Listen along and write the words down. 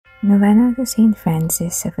Novena to Saint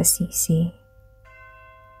Francis of Assisi,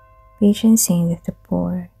 patron saint of the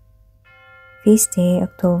poor. Feast day,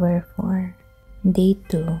 October 4, Day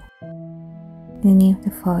 2. In the name of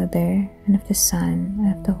the Father, and of the Son,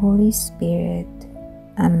 and of the Holy Spirit.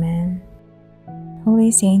 Amen.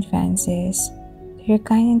 Holy Saint Francis, through your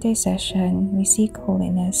kind intercession, we seek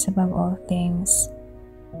holiness above all things.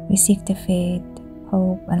 We seek the faith,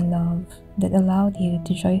 hope, and love that allowed you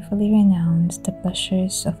to joyfully renounce the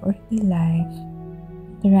pleasures of earthly life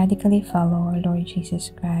to radically follow our Lord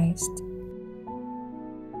Jesus Christ.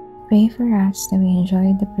 Pray for us that we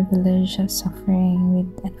enjoy the privilege of suffering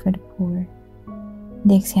with and for the poor,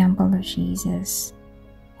 the example of Jesus.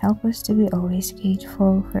 Help us to be always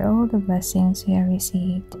grateful for all the blessings we have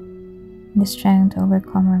received, and the strength to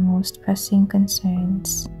overcome our most pressing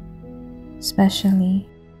concerns. Especially,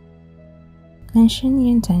 mention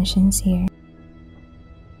your intentions here.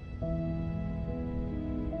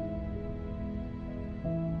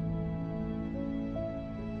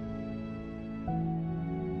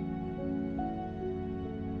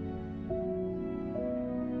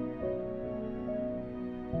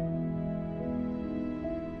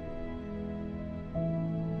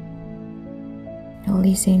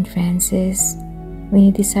 Holy Saint Francis, when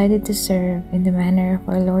you decided to serve in the manner of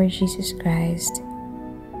our Lord Jesus Christ,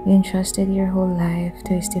 you entrusted your whole life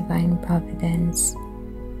to His divine providence.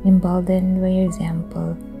 Emboldened by your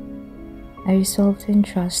example, I resolve to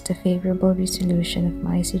entrust the favorable resolution of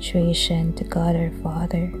my situation to God our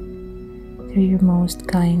Father, through your most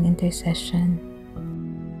kind intercession.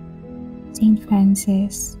 Saint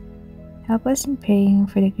Francis, help us in praying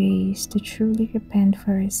for the grace to truly repent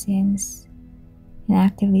for our sins and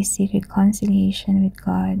actively seek reconciliation with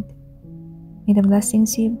God. May the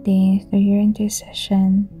blessings we obtain through your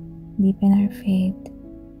intercession deepen our faith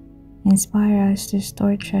and inspire us to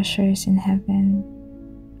store treasures in heaven,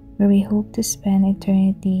 where we hope to spend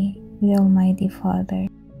eternity with Almighty Father.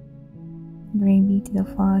 Glory be to the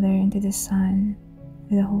Father, and to the Son, and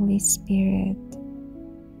to the Holy Spirit,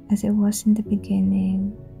 as it was in the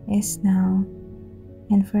beginning, is now,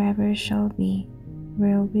 and forever shall be,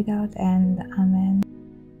 world without end. Amen.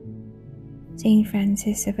 Saint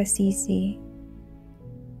Francis of Assisi,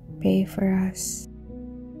 pray for us.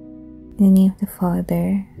 In the name of the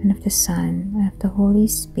Father, and of the Son, and of the Holy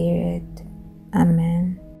Spirit.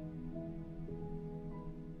 Amen.